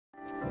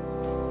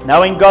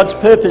knowing God's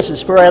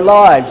purposes for our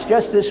lives.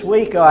 Just this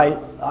week I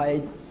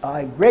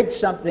read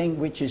something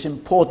which is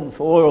important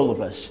for all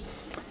of us.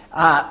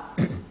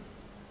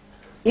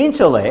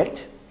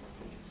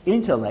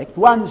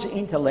 One's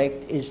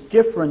intellect is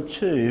different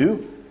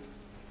to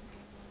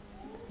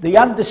the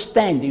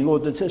understanding or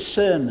the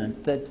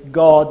discernment that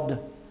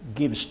God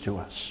gives to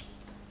us.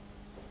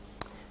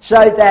 So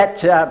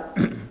that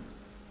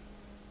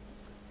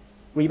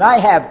we may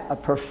have a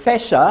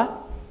professor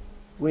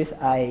with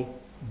a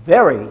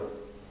very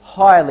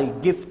highly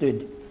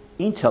gifted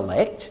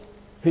intellect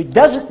who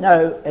doesn't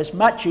know as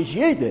much as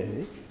you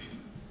do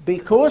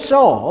because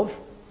of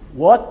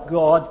what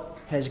God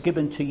has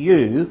given to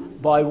you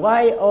by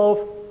way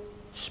of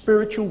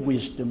spiritual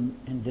wisdom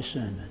and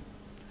discernment.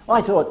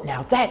 I thought,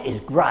 now that is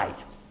great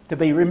to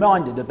be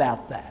reminded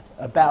about that,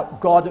 about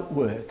God at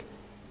work,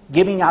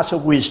 giving us a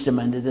wisdom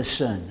and a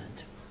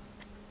discernment.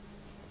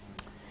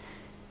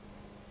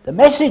 The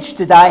message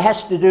today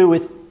has to do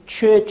with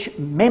church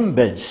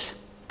members.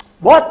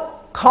 What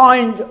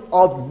kind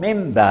of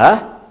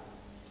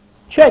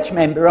church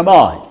member am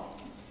I?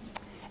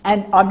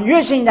 And I'm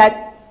using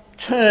that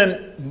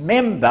term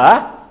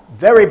member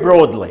very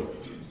broadly.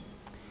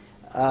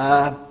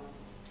 I'm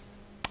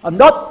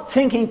not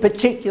thinking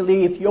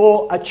particularly if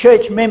you're a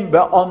church member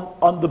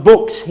on the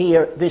books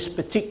here at this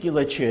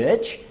particular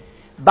church,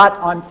 but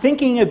I'm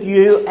thinking of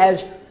you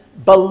as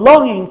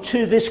belonging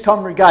to this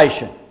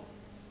congregation.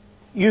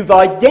 You've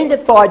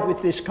identified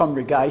with this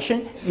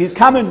congregation. You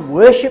come and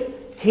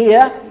worship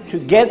here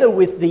together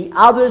with the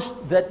others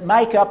that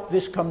make up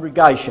this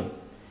congregation.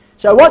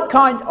 So what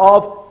kind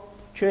of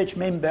church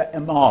member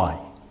am I?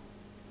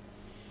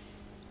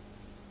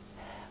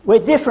 We're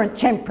different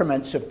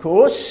temperaments, of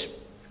course.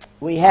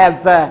 We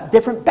have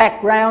different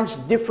backgrounds,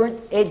 different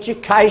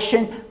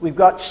education. We've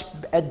got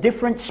a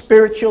different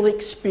spiritual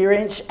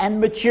experience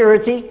and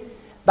maturity,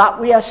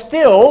 but we are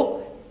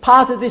still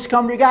part of this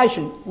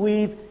congregation.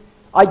 We've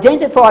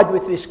identified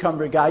with this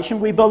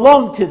congregation. We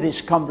belong to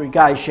this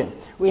congregation.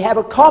 We have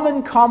a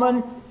common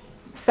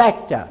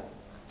factor,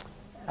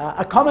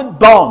 a common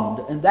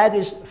bond, and that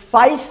is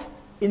faith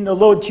in the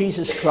Lord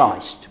Jesus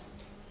Christ.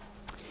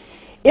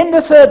 In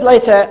the third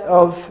letter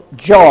of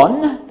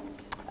John,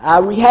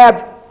 we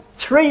have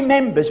three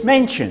members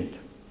mentioned: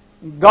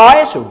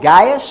 Gaius,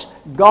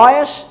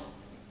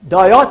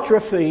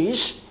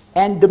 Diotrephes,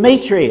 and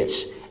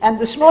Demetrius. And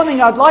this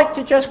morning I'd like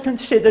to just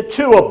consider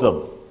two of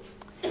them.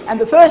 And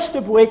the first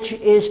of which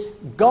is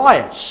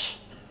Gaius,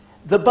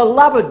 the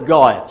beloved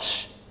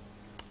Gaius.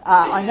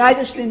 I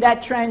noticed in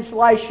that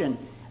translation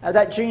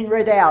that Jean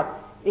read out,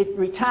 it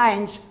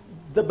retains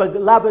the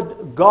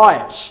beloved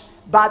Gaius.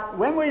 But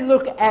when we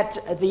look at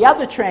the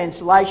other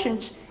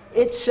translations,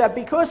 it's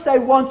because they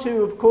want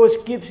to, of course,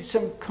 give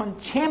some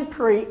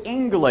contemporary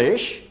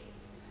English,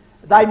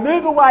 they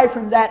move away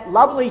from that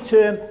lovely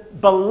term,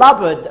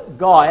 beloved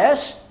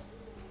Gaius,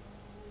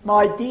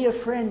 my dear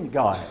friend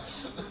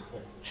Gaius,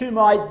 to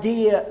my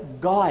dear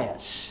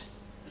Gaius.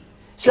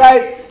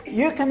 So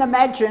you can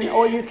imagine,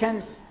 or you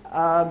can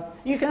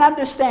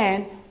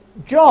understand,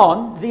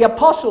 John, the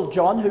Apostle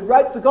John, who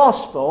wrote the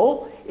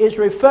Gospel, is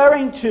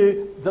referring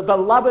to the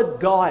beloved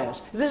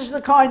Gaius. This is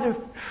the kind of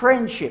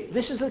friendship,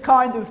 this is the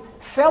kind of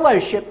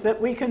fellowship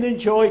that we can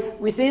enjoy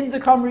within the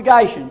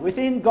congregation,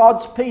 within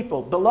God's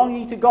people,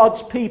 belonging to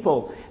God's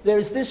people.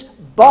 There's this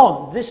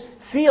bond, this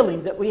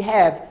feeling that we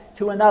have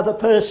to another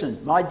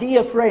person. My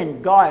dear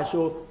friend Gaius,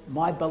 or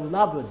my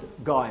beloved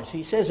Gaius.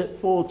 He says it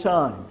 4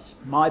 times,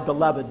 my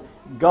beloved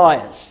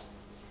Gaius.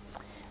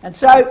 And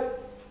so,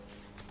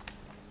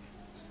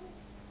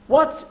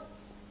 what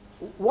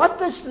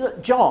does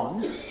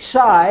John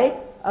say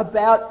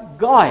about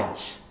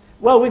Gaius?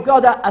 Well, we've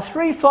got a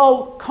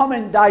threefold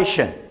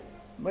commendation.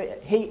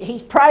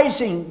 He's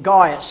praising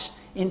Gaius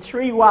in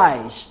 3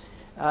 ways.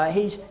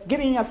 He's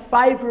giving a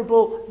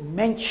favourable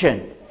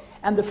mention.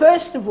 And the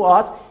first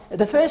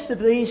of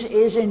these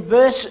is in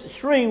verse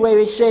 3, where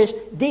he says,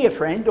 Dear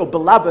friend, or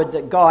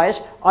beloved Gaius,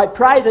 I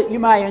pray that you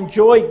may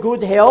enjoy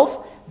good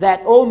health,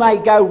 that all may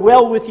go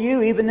well with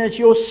you, even as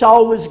your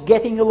soul is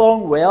getting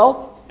along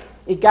well.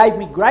 It gave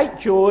me great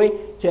joy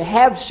to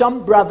have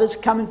some brothers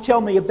come and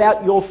tell me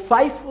about your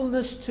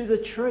faithfulness to the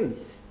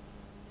truth.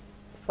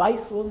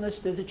 Faithfulness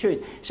to the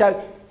truth. So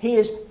he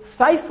is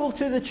faithful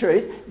to the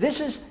truth.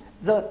 This is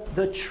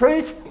the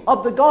truth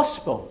of the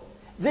gospel.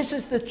 This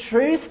is the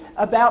truth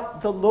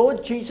about the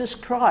Lord Jesus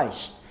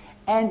Christ.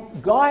 And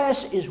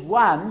Gaius is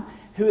one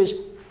who is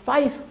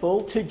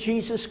faithful to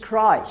Jesus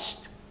Christ.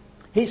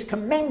 He's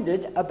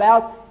commended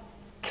about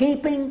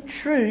keeping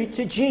true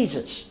to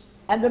Jesus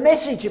and the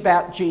message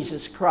about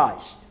Jesus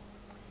Christ.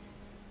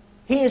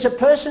 He is a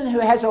person who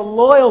has a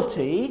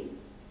loyalty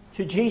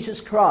to Jesus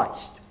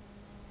Christ.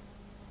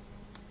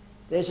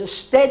 There's a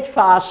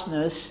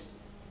steadfastness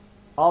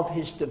of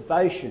his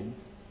devotion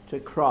to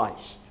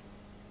Christ.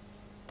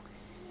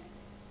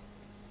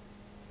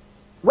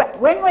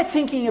 When we're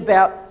thinking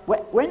about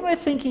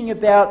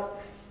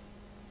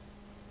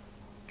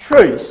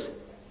truth,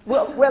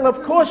 well,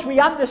 of course we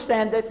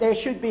understand that there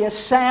should be a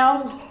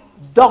sound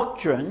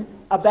doctrine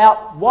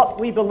about what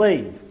we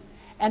believe.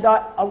 And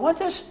I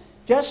want us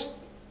just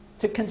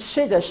to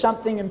consider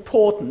something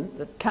important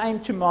that came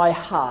to my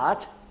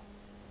heart.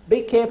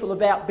 Be careful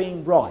about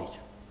being right.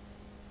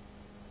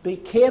 Be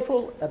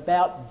careful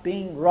about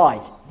being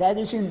right. That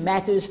is in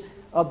matters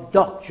of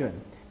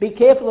doctrine. Be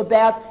careful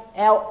about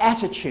our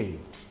attitude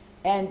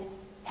and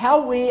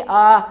how we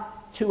are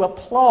to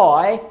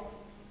apply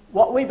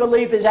what we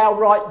believe is our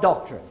right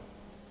doctrine.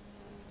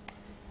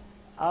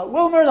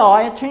 Wilma and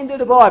I attended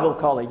a Bible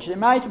college. There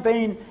must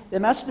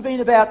have been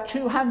about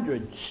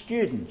 200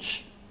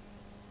 students.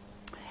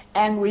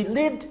 And we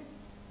lived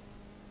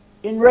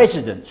in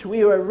residence.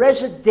 We were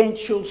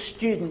residential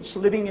students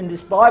living in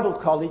this Bible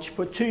college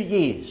for 2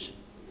 years.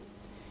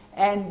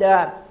 And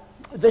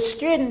the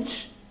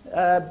students,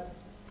 of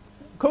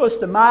course,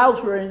 the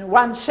males were in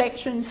one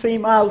section,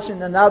 females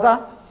in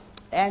another,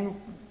 and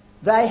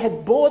they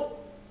had bought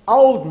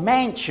old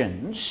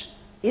mansions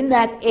in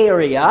that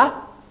area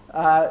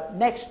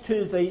next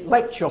to the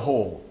lecture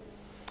hall.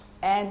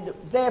 And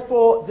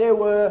therefore there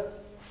were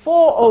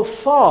 4 or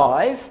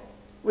 5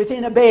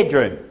 within a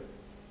bedroom.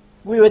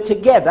 We were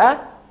together,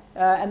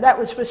 and that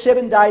was for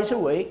 7 days a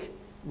week,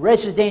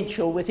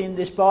 residential within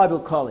this Bible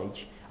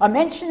college. I'm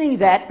mentioning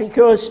that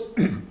because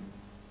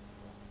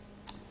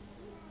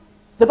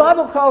the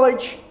Bible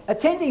college,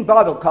 attending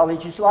Bible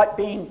college is like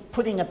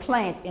putting a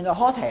plant in a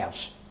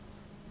hothouse.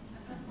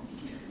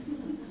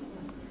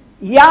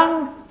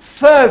 Young,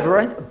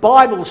 fervent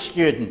Bible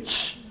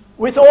students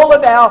with all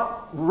of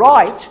our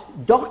right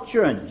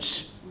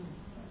doctrines,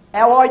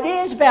 our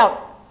ideas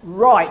about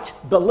right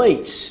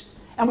beliefs.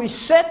 And we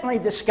certainly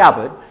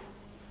discovered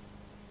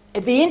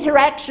the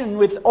interaction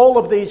with all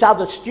of these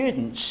other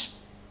students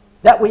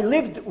that we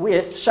lived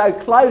with so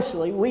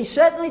closely, we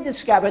certainly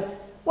discovered,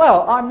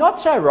 well, I'm not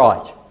so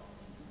right.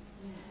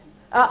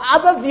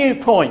 Other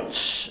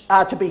viewpoints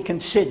are to be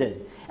considered,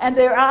 and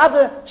there are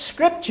other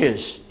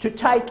scriptures to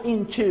take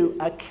into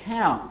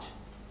account.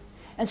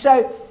 And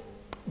so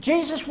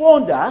Jesus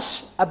warned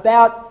us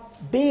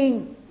about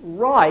being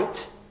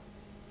right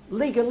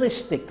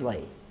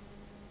legalistically,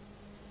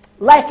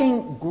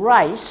 lacking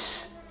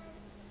grace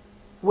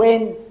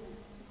when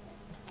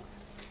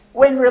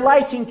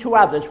relating to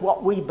others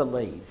what we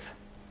believe.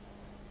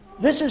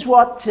 This is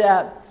what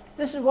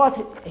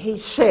he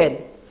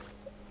said.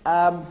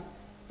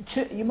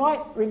 You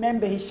might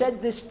remember he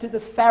said this to the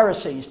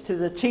Pharisees, to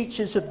the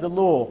teachers of the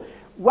law.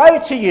 Woe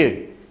to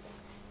you,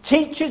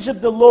 teachers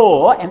of the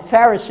law and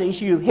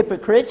Pharisees, you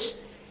hypocrites!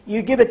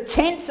 You give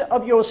 1/10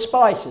 of your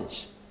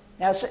spices.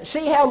 Now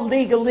see how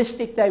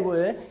legalistic they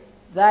were.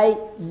 They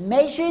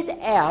measured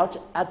out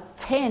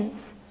 1/10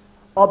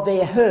 of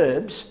their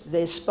herbs,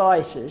 their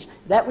spices,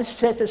 that was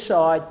set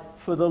aside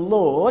for the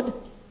Lord,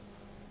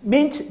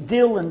 mint,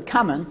 dill and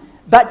cumin,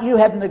 but you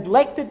have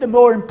neglected the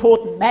more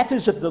important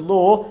matters of the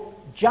law,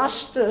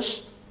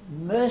 justice,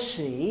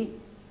 mercy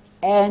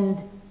and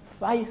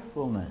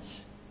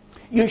faithfulness.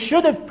 You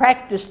should have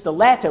practiced the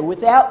latter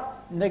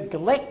without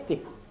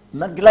neglecting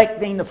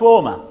the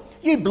former.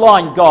 You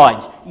blind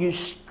guides, you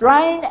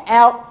strain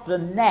out the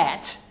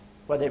gnat,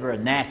 whatever a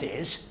gnat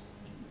is,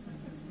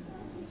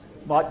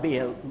 might be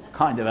a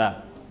kind of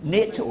a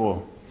nit,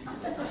 or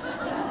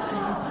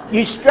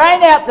you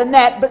strain out the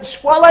gnat but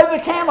swallow the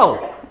camel.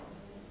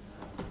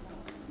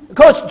 Of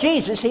course,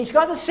 Jesus, he's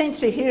got a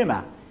sense of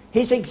humour.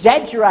 He's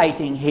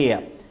exaggerating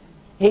here.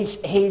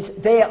 He's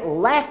their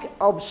lack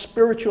of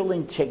spiritual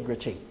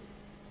integrity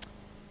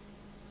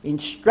in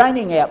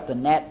straining out the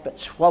gnat but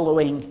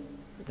swallowing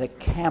the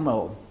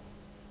camel.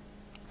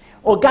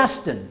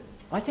 Augustine,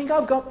 I think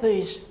I've got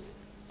these.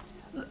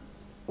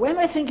 When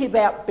we're thinking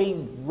about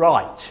being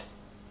right,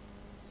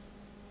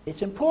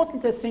 it's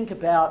important to think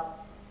about,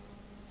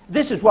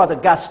 this is what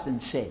Augustine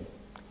said.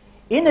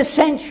 In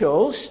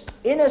essentials,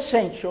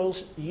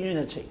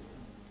 unity.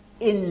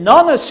 In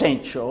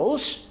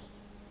non-essentials,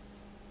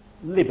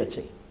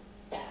 liberty.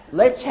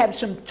 Let's have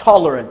some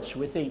tolerance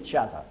with each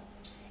other.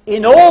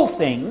 In all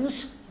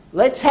things,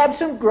 let's have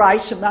some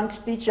grace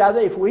amongst each other.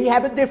 If we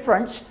have a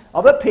difference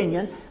of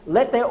opinion,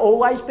 let there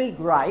always be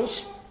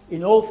grace.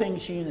 In all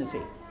things,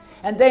 unity.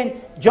 And then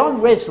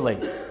John Wesley,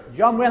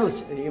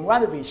 in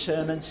one of his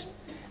sermons,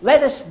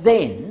 let us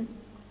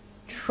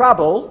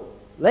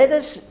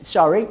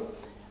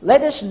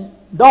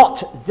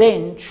not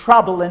then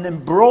trouble and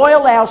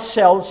embroil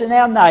ourselves and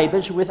our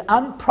neighbours with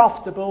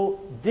unprofitable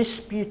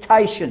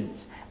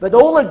disputations, but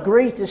all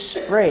agree to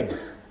spread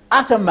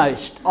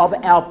uttermost of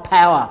our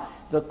power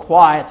the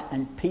quiet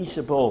and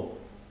peaceable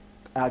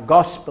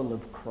gospel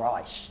of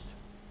Christ.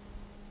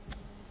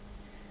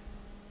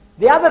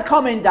 The other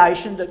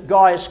commendation that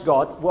Gaius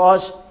got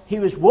was he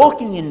was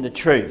walking in the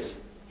truth.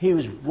 He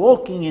was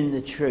walking in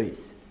the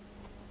truth.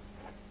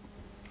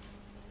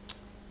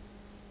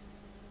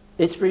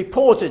 It's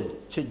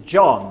reported to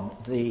John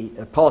the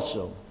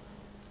Apostle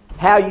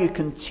how you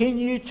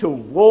continue to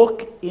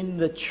walk in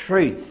the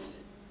truth.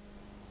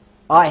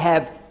 I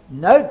have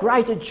no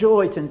greater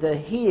joy than to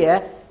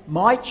hear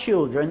my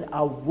children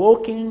are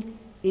walking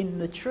in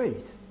the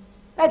truth.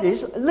 That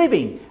is,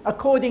 living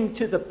according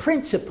to the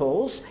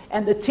principles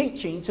and the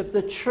teachings of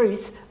the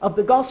truth of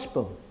the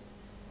gospel.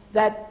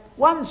 That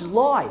one's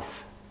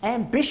life,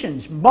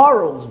 ambitions,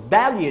 morals,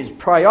 values,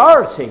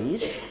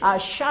 priorities are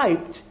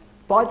shaped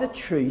by the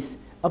truth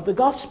of the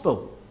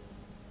gospel.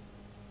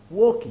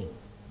 Walking.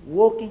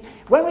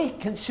 When we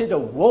consider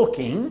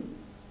walking,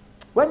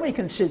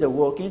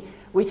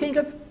 we think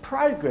of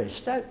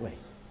progress, don't we?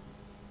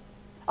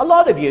 A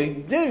lot of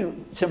you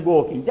do some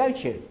walking,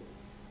 don't you?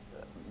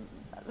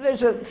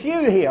 There's a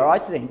few here, I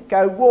think,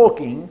 go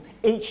walking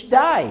each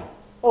day,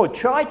 or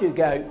try to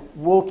go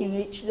walking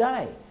each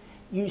day.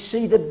 You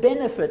see the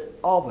benefit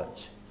of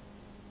it.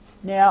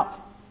 Now,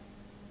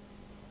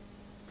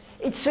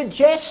 it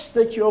suggests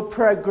that you're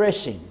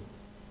progressing.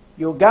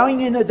 You're going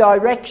in a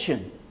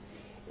direction.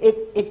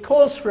 It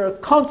calls for a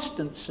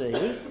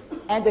constancy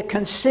and a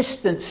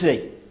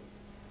consistency.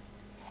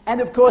 And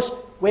of course,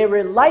 we're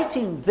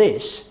relating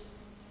this,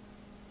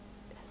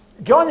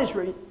 John is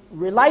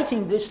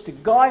relating this to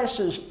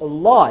Gaius's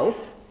life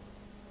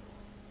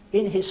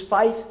in his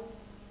faith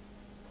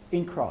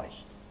in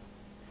Christ.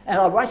 And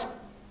I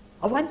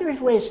wonder if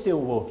we're still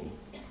walking.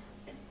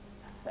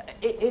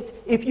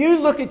 If you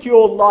look at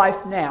your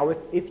life now,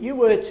 if you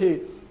were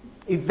to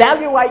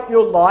evaluate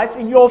your life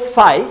in your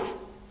faith,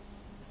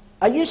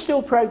 are you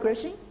still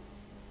progressing?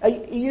 Are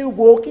you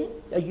walking?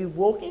 Are you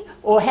walking?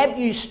 Or have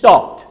you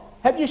stopped?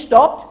 Have you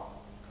stopped?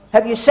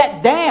 Have you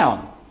sat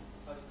down?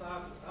 I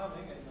started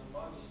running and the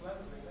man is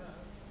slantering out.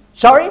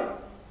 Sorry?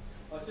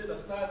 I said I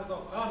started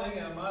off running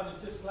and the man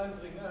is just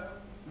slantering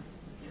out.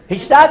 He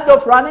started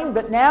off running,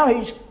 but now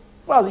he's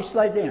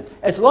slowed down.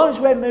 As long as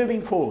we're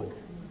moving forward,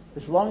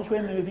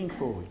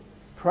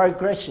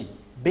 progressing,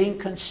 being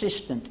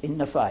consistent in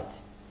the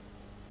faith.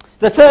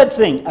 The third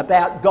thing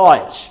about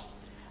Gaius,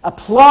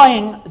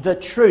 applying the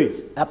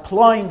truth.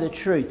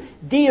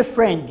 Dear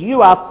friend,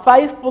 you are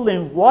faithful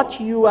in what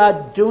you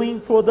are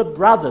doing for the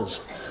brothers,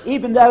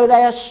 even though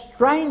they are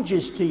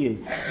strangers to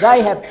you.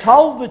 They have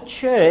told the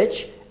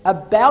church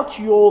about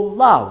your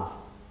love.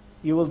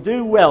 You will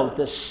do well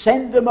to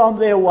send them on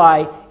their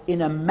way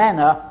in a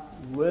manner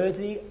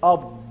worthy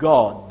of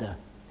God.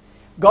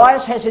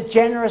 Gaius has a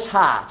generous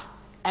heart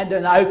and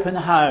an open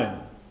home.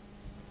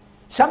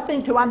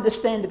 Something to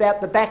understand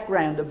about the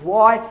background of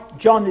why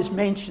John is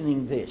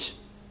mentioning this.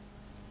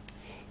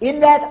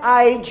 In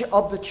that age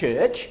of the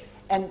church,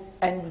 and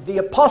the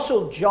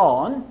Apostle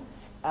John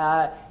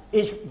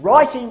is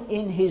writing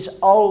in his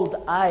old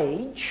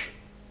age,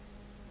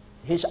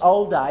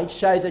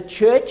 so the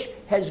church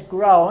has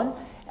grown,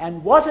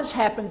 and what has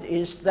happened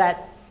is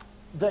that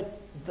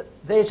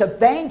there's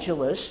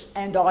evangelists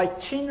and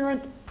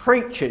itinerant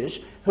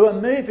preachers who are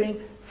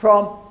moving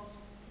from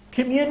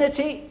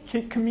community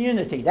to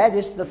community. That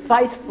is the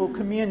faithful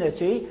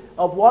community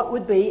of what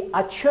would be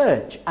a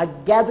church, a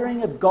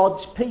gathering of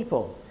God's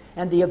people.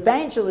 And the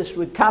evangelist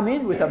would come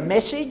in with a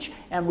message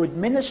and would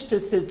minister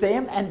to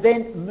them and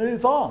then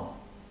move on.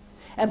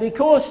 And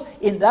because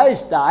in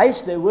those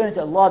days there weren't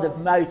a lot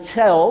of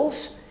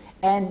motels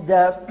and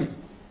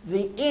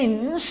the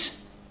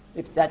inns,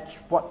 if that's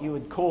what you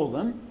would call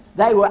them,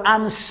 they were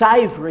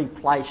unsavoury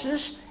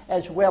places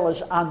as well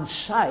as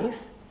unsafe.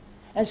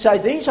 And so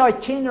these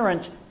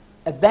itinerant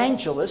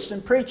evangelists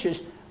and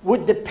preachers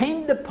would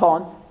depend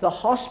upon the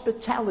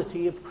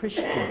hospitality of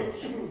Christians.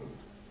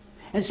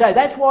 And so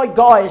that's why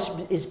Gaius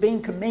is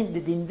being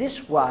commended in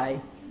this way.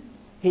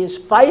 He is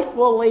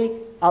faithfully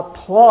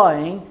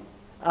applying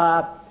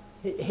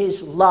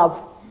his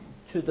love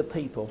to the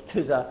people,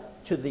 to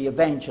the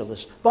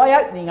evangelists,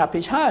 by opening up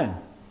his home.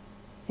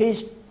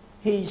 He's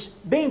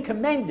being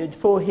commended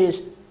for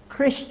his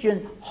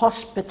Christian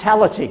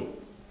hospitality.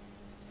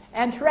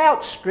 And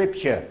throughout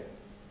Scripture,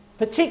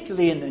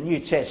 particularly in the New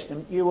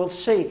Testament, you will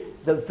see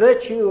the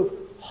virtue of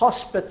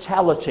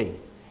hospitality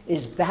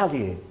is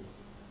valued.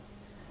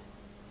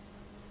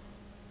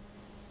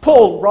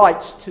 Paul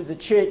writes to the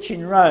church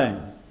in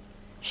Rome,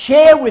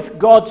 share with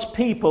God's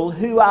people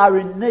who are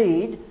in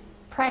need,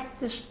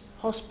 practice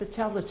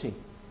hospitality.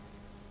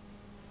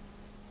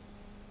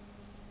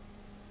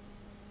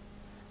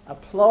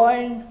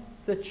 Applying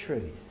the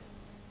truth.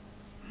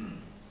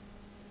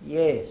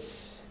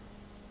 Yes.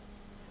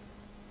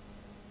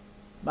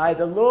 May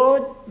the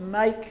Lord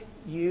make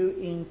you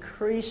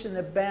increase and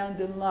abound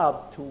in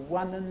love to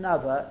one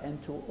another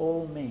and to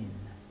all men.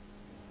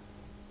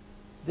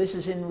 This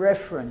is in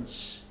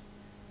reference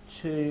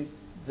to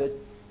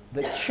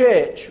the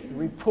church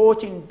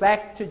reporting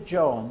back to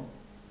John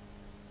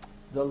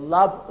the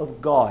love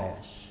of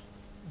Gaius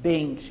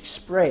being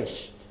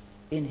expressed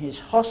in his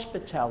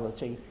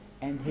hospitality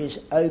and his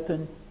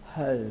open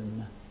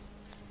home.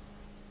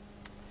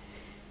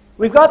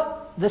 We've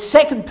got the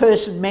second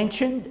person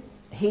mentioned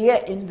here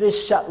in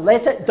this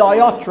letter,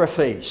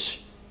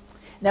 Diotrephes.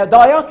 Now,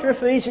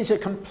 Diotrephes is a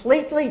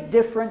completely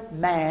different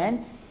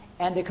man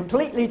and a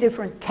completely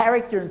different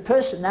character and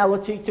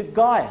personality to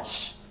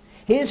Gaius.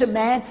 Here's a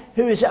man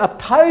who is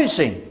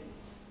opposing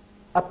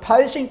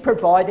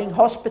providing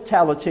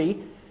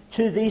hospitality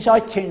to these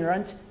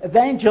itinerant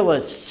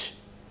evangelists.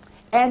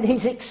 And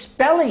he's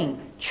expelling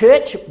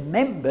church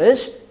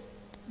members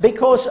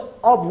because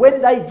of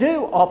when they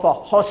do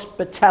offer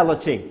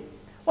hospitality.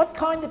 What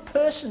kind of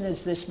person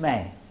is this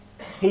man?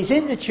 He's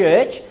in the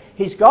church,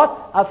 he's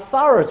got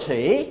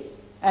authority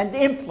and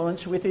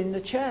influence within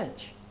the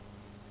church,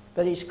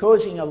 but he's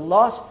causing a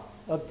lot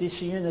of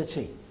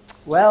disunity.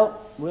 Well,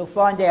 we'll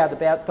find out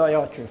about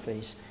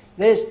Diotrephes.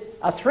 There's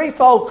a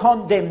threefold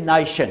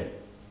condemnation.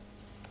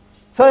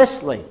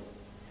 Firstly,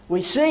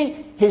 we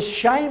see his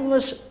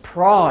shameless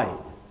pride.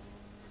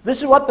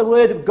 This is what the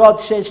Word of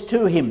God says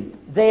to him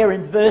there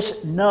in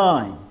verse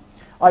 9.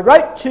 I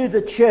wrote to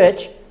the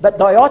church, but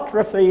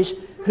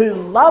Diotrephes, who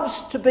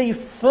loves to be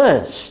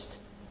first,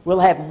 will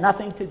have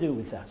nothing to do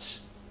with us.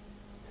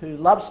 Who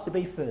loves to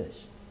be first.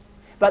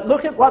 But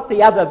look at what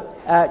the other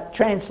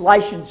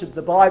translations of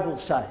the Bible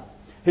say.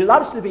 Who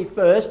loves to be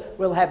first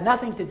will have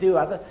nothing to do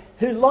with it.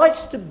 Who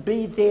likes to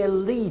be their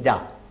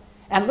leader.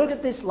 And look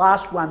at this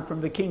last one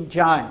from the King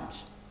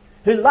James.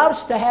 Who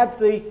loves to have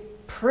the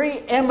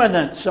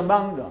preeminence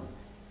among them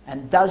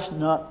and does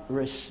not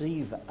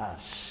receive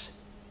us.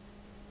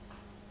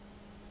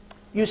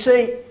 You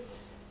see,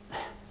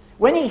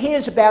 when he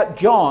hears about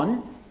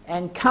John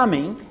and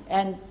coming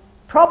and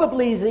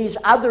probably these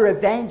other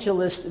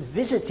evangelists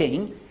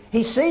visiting,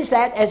 he sees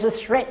that as a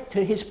threat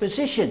to his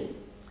position.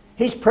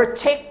 He's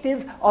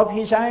protective of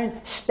his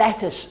own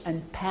status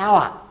and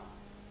power.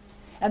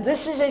 And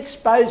this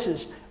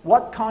exposes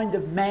what kind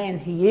of man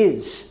he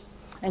is.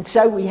 And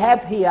so we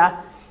have here,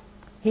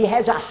 he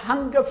has a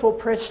hunger for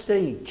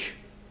prestige.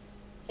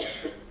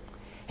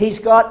 He's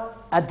got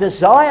a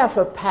desire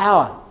for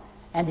power,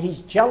 and he's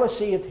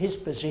jealousy of his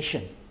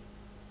position.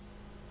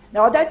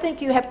 Now, I don't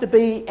think you have to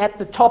be at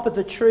the top of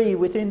the tree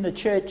within the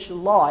church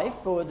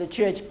life or the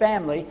church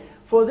family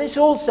for this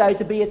also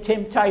to be a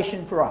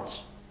temptation for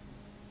us.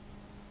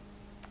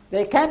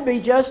 There can be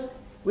just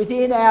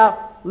within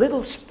our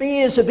little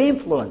spheres of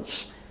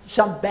influence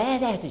some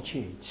bad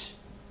attitudes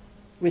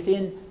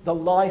within the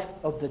life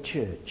of the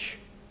church.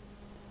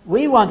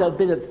 We want a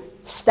bit of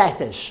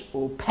status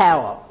or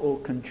power or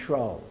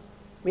control.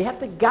 We have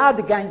to guard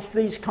against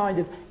these kind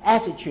of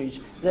attitudes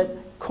that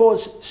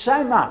cause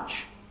so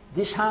much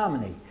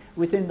disharmony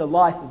within the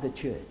life of the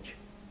church.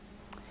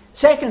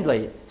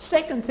 Secondly,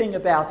 second thing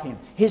about him,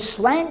 his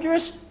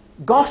slanderous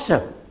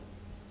gossip.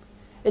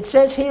 It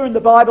says here in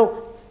the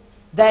Bible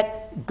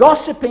that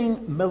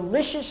gossiping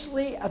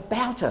maliciously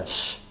about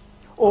us,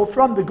 or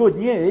from the good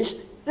news,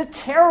 the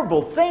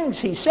terrible things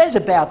he says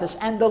about us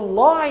and the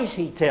lies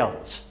he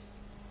tells,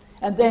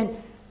 and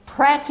then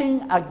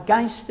prating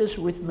against us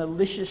with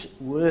malicious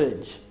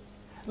words.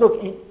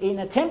 Look, in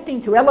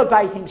attempting to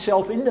elevate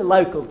himself in the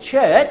local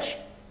church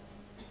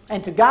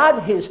and to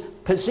guard his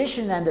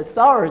position and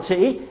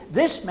authority,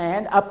 this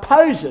man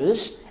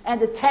opposes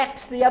and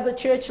attacks the other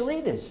church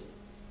leaders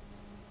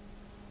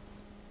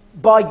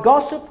by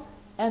gossip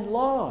and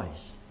lies.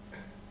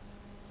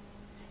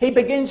 He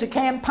begins a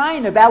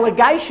campaign of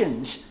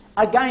allegations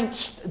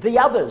against the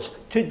others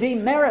to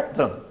demerit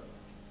them.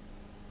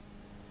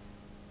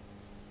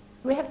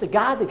 We have to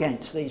guard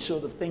against these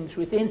sort of things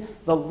within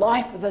the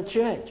life of the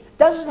church.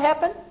 Does it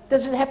happen?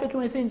 Does it happen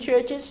within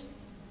churches?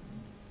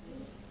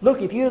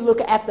 Look, if you look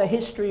at the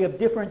history of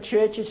different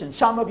churches, and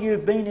some of you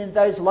have been in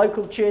those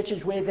local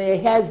churches where there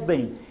has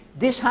been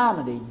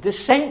disharmony,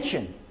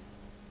 dissension,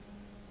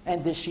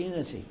 and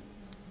disunity.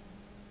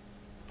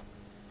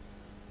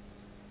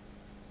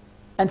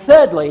 And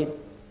thirdly,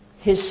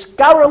 his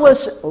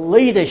scurrilous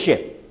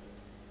leadership.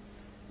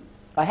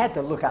 I had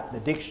to look up the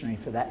dictionary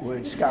for that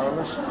word,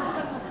 scurrilous.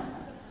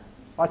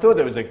 I thought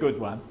it was a good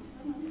one.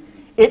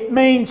 It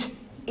means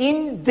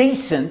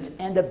indecent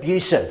and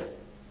abusive.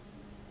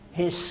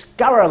 His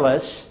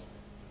scurrilous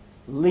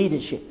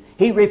leadership.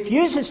 He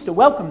refuses to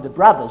welcome the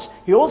brothers.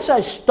 He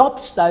also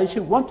stops those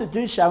who want to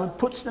do so and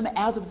puts them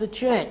out of the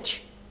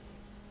church.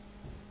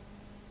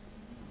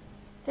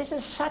 This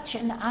is such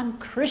an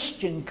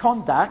unchristian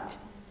conduct,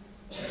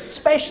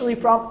 especially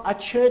from a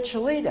church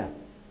leader.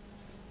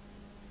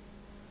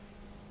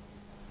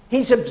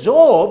 He's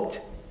absorbed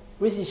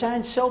with his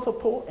own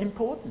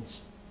self-importance.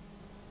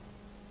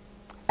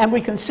 And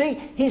we can see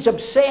he's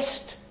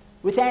obsessed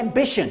with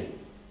ambition,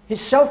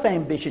 his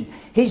self-ambition.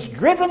 He's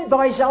driven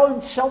by his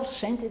own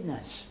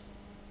self-centeredness.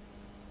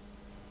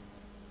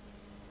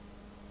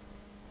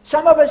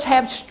 Some of us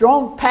have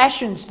strong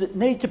passions that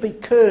need to be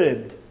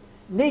curbed,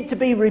 need to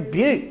be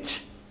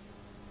rebuked.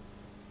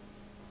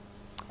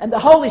 And the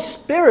Holy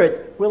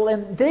Spirit will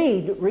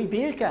indeed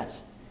rebuke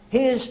us.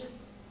 He is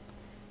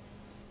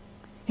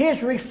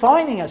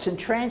refining us and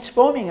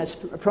transforming us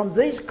from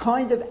these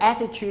kind of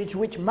attitudes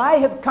which may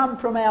have come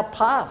from our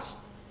past.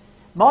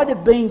 Might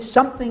have been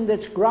something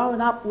that's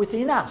grown up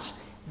within us.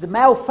 The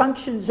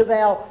malfunctions of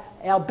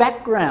our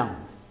background.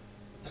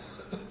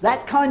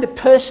 That kind of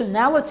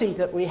personality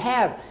that we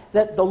have,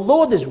 that the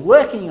Lord is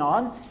working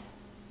on,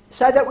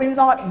 so that we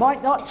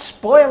might not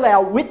spoil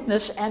our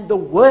witness and the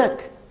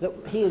work that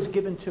He has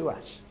given to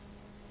us.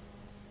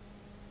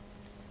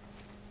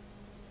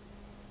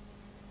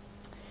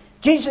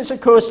 Jesus, of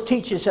course,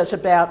 teaches us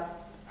about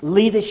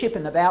leadership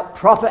and about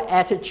proper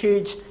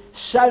attitudes,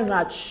 so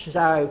much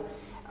so.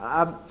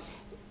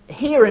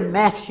 Here in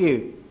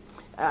Matthew,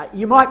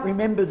 you might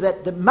remember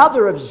that the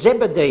mother of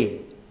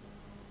Zebedee's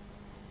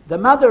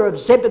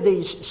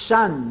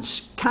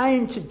sons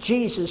came to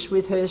Jesus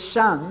with her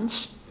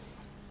sons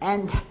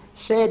and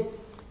said,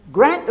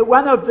 "Grant that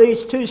one of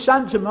these two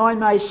sons of mine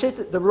may sit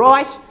at the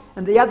right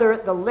and the other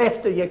at the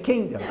left of your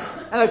kingdom."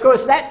 And of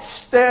course that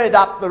stirred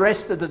up the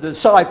rest of the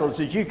disciples,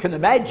 as you can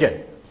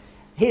imagine.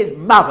 His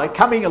mother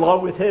coming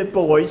along with her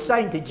boys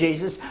saying to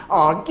Jesus,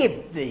 "Oh,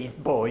 give these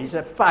boys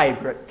a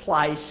favourite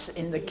place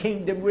in the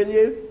kingdom, will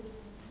you?"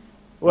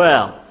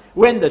 Well,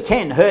 when the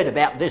 10 heard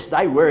about this,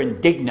 they were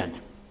indignant.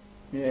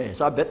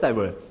 Yes, I bet they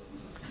were.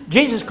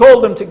 Jesus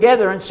called them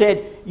together and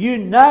said, "You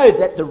know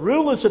that the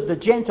rulers of the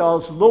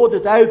Gentiles lord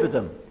it over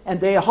them, and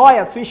their high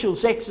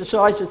officials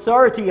exercise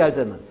authority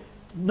over them.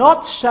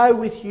 Not so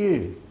with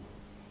you.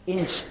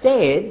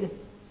 Instead,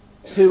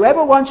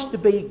 whoever wants to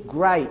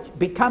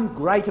become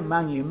great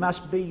among you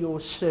must be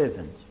your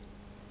servant.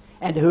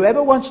 And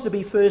whoever wants to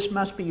be first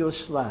must be your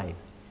slave.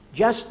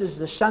 Just as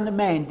the Son of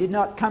Man did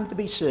not come to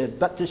be served,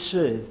 but to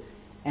serve,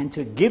 and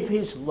to give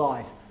his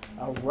life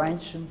a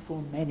ransom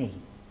for many."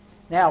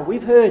 Now,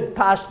 we've heard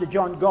Pastor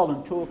John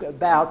Gollan talk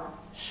about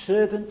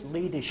servant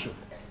leadership.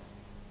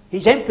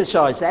 He's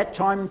emphasised that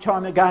time and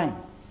time again.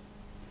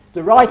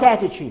 The right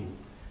attitude,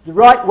 the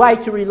right way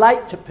to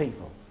relate to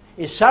people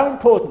is so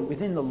important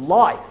within the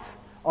life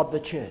of the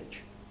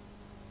church.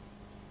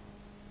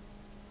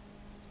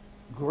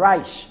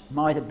 Grace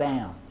might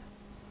abound.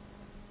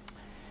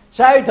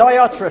 So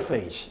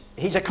Diotrephes,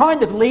 he's a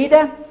kind of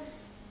leader,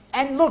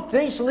 and look,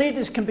 these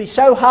leaders can be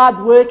so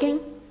hard-working.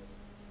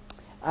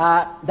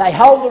 They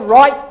hold the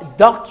right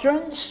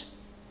doctrines,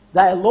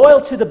 they are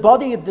loyal to the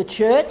body of the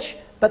church,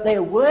 but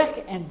their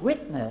work and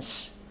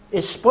witness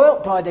is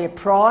spoilt by their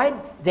pride,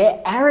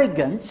 their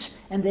arrogance,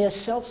 and their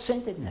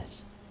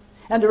self-centeredness.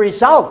 And the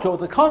result, or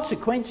the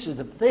consequences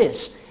of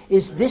this,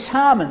 is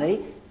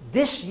disharmony,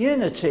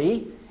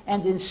 disunity,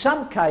 and in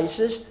some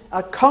cases,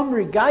 a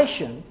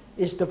congregation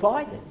is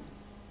divided.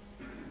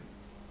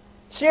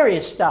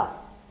 Serious stuff.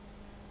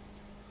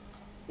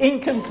 In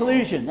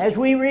conclusion, as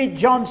we read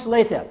John's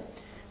letter,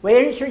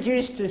 we're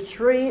introduced to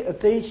 3 of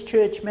these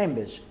church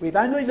members. We've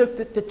only looked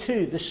at the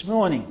 2 this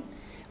morning.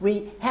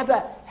 We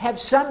have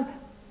some,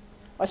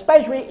 I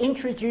suppose we're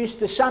introduced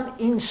to some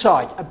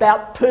insight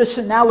about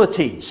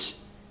personalities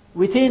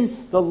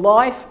within the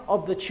life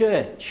of the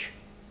church.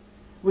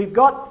 We've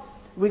got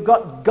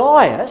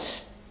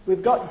Gaius,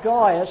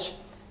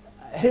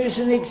 who's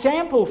an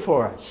example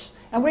for us.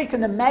 And we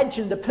can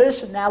imagine the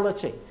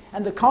personality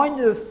and the kind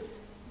of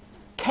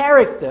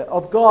character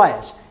of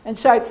Gaius. And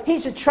so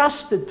he's a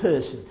trusted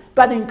person.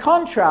 But in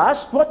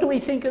contrast, what do we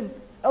think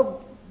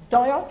of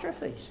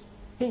Diotrephes?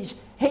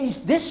 He's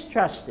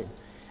distrusted.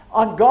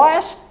 On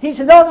Gaius, he's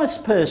an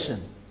honest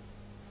person.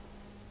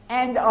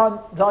 And on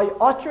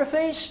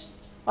Diotrephes,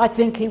 I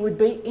think he would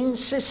be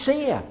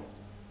insincere.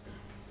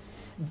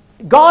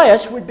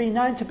 Gaius would be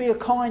known to be a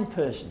kind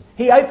person.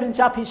 He opens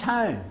up his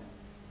home.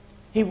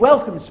 He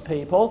welcomes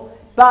people.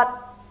 But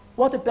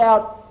what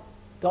about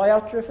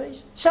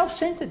Diotrephes?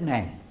 Self-centered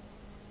man.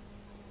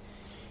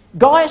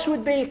 Gaius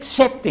would be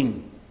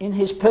accepting in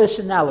his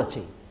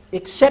personality,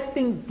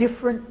 accepting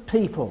different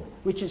people,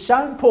 which is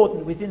so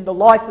important within the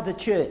life of the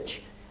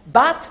church.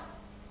 But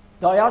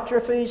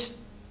Diotrephes,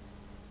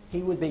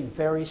 he would be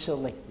very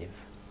selective.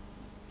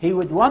 He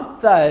would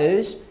want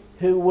those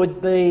who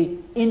would be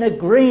in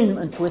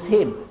agreement with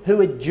him, who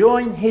would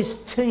join his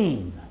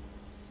team,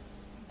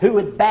 who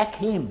would back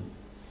him.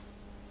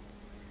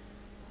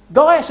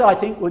 Gaius, I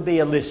think, would be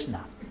a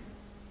listener.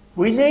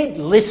 We need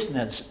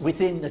listeners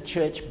within the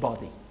church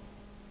body.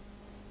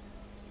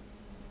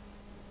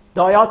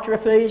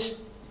 Diotrephes,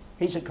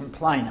 he's a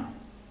complainer.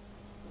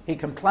 He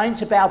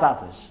complains about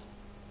others.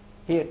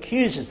 He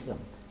accuses them.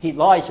 He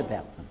lies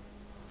about them.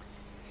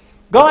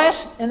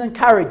 Gaius, an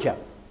encourager.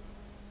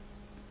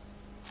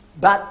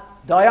 But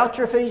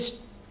Diotrephes,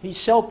 he's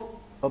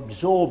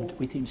self-absorbed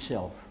with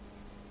himself.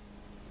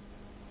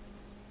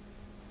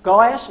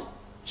 Gaius,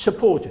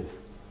 supportive.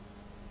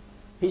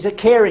 He's a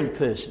caring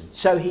person,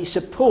 so he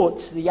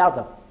supports the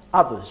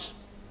others.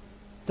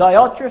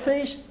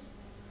 Diotrephes,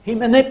 he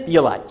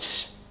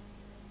manipulates.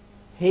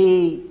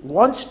 He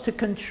wants to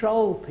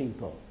control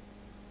people.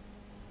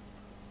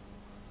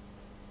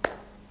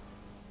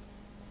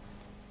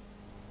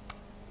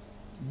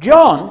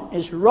 John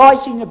is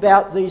writing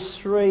about these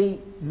 3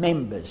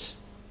 members.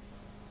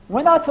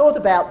 When I thought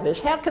about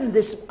this, how can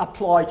this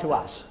apply to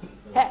us?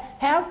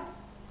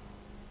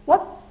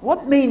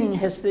 What meaning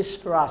has this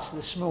for us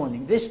this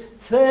morning? This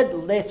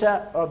 3rd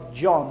letter of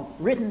John,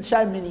 written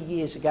so many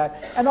years ago.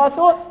 And I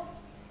thought,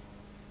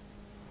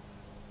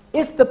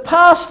 if the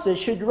pastor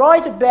should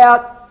write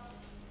about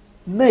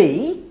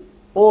me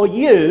or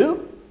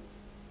you,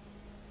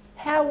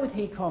 how would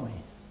he comment?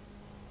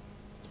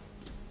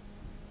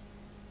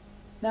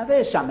 Now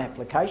there's some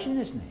application,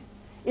 isn't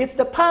there? If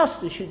the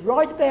pastor should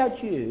write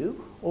about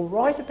you or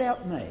write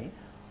about me,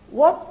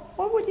 what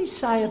would he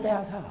say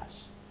about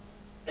us?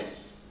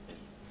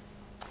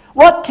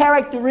 What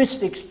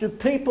characteristics do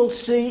people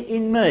see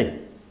in me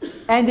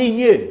and in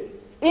you,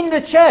 in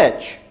the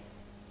church,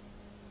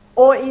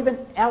 or even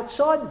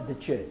outside of the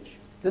church,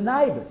 the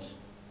neighbours?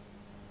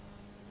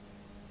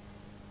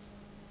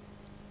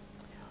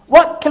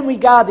 What can we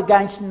guard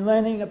against in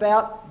learning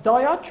about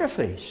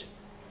Diotrephes?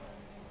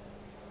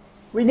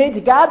 We need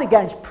to guard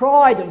against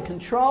pride and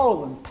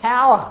control and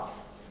power.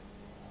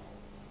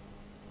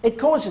 It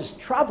causes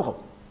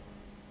trouble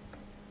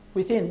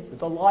within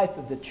the life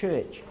of the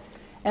church.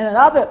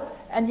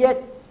 And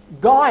yet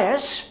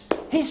Gaius,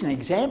 he's an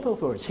example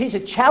for us. He's a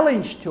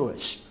challenge to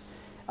us.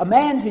 A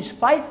man who's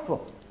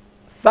faithful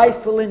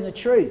in the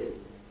truth,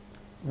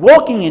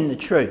 walking in the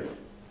truth,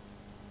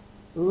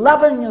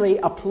 lovingly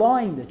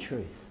applying the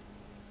truth.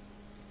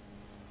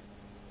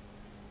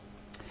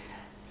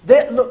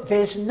 Look,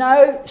 there's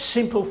no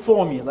simple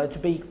formula to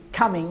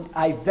becoming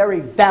a very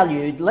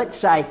valued, let's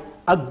say,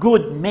 a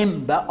good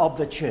member of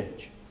the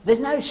church. There's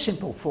no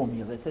simple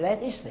formula to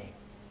that, is there?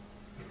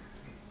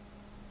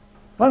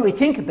 When we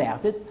think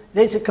about it,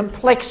 there's a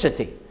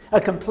complexity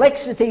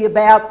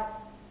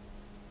about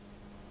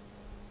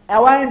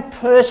our own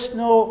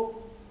personal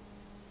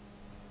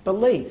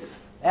belief,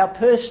 our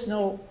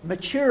personal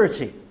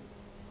maturity,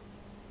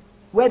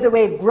 whether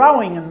we're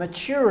growing and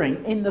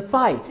maturing in the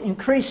faith,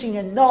 increasing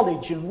in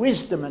knowledge and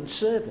wisdom and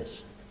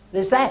service.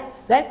 There's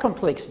that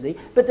complexity,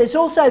 but there's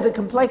also the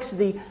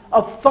complexity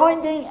of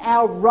finding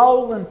our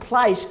role and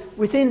place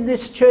within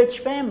this church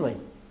family.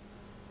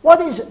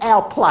 What is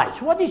our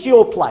place? What is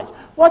your place?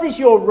 What is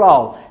your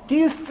role? Do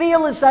you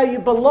feel as though you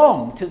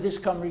belong to this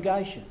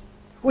congregation?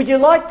 Would you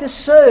like to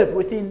serve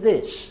within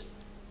this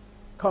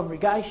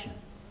congregation?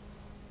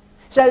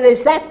 So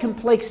there's that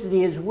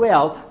complexity as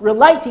well,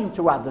 relating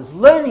to others,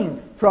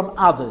 learning from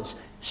others,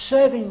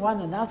 serving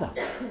one another.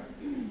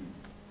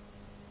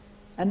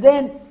 And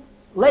then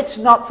let's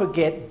not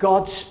forget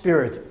God's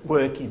Spirit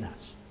work in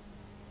us.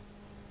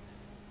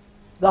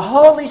 The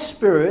Holy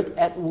Spirit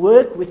at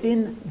work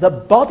within the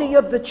body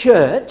of the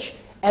church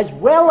as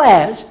well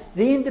as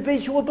the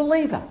individual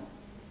believer.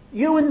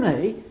 You and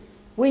me,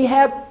 we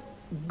have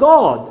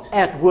God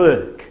at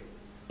work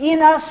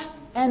in us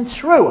and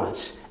through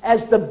us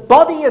as the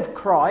body of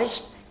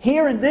Christ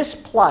here in this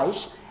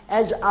place,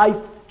 as a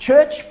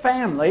church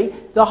family.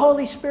 The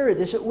Holy Spirit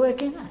is at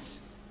work in us.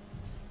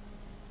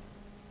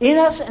 In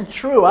us and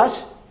through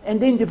us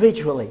and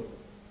individually.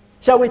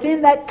 So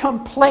within that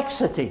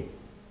complexity,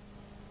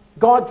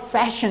 God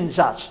fashions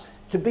us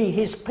to be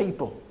His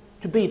people,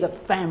 to be the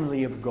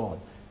family of God,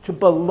 to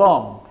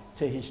belong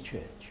to His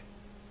church.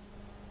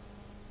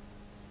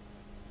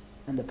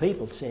 And the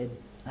people said,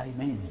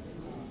 Amen.